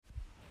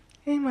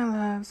Hey, my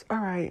loves. All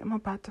right, I'm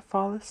about to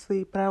fall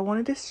asleep, but I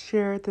wanted to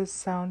share this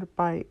sound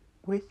bite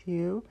with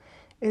you.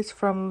 It's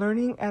from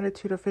Learning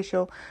Attitude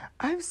Official.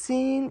 This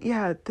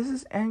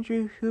is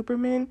Andrew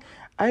Huberman.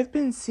 I've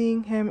been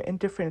seeing him in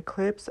different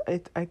clips.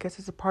 I guess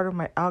it's a part of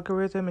my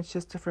algorithm. It's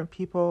just different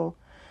people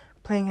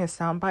playing his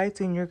sound bites,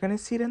 and you're going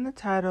to see it in the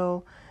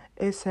title.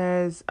 It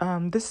says,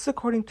 this is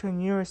according to a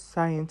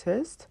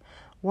neuroscientist,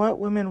 what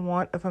women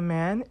want of a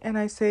man, and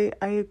I say,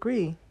 I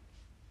agree.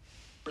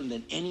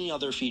 Than any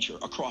other feature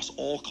across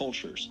all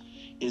cultures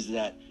is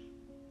that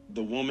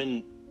the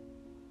woman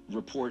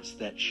reports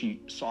that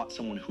she sought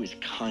someone who is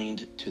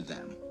kind to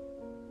them.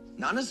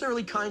 Not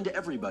necessarily kind to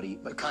everybody,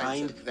 but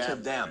kind to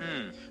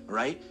them.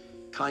 Right?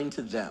 Kind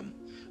to them.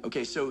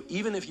 Okay, so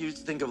even if you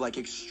think of like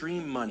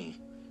extreme money,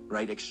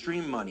 right?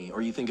 Extreme money,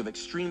 or you think of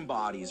extreme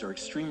bodies or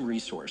extreme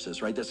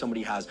resources, right? That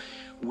somebody has.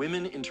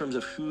 Women, in terms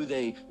of who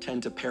they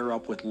tend to pair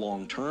up with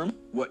long term,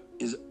 what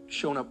is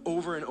shown up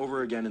over and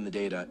over again in the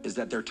data is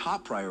that their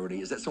top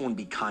priority is that someone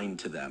be kind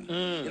to them.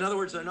 In other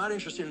words, they're not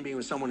interested in being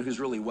with someone who's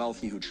really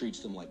wealthy who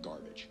treats them like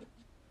garbage.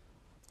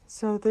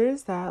 So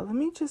there's that. Let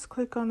me just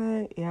click on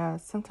it. Yeah,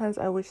 sometimes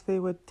I wish they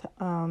would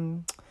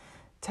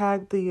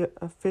tag the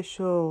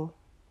official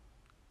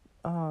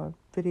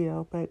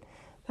video, but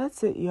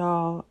that's it,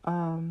 y'all.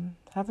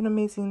 Have an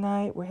amazing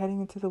night. We're heading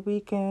into the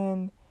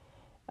weekend.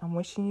 I'm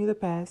wishing you the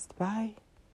best. Bye.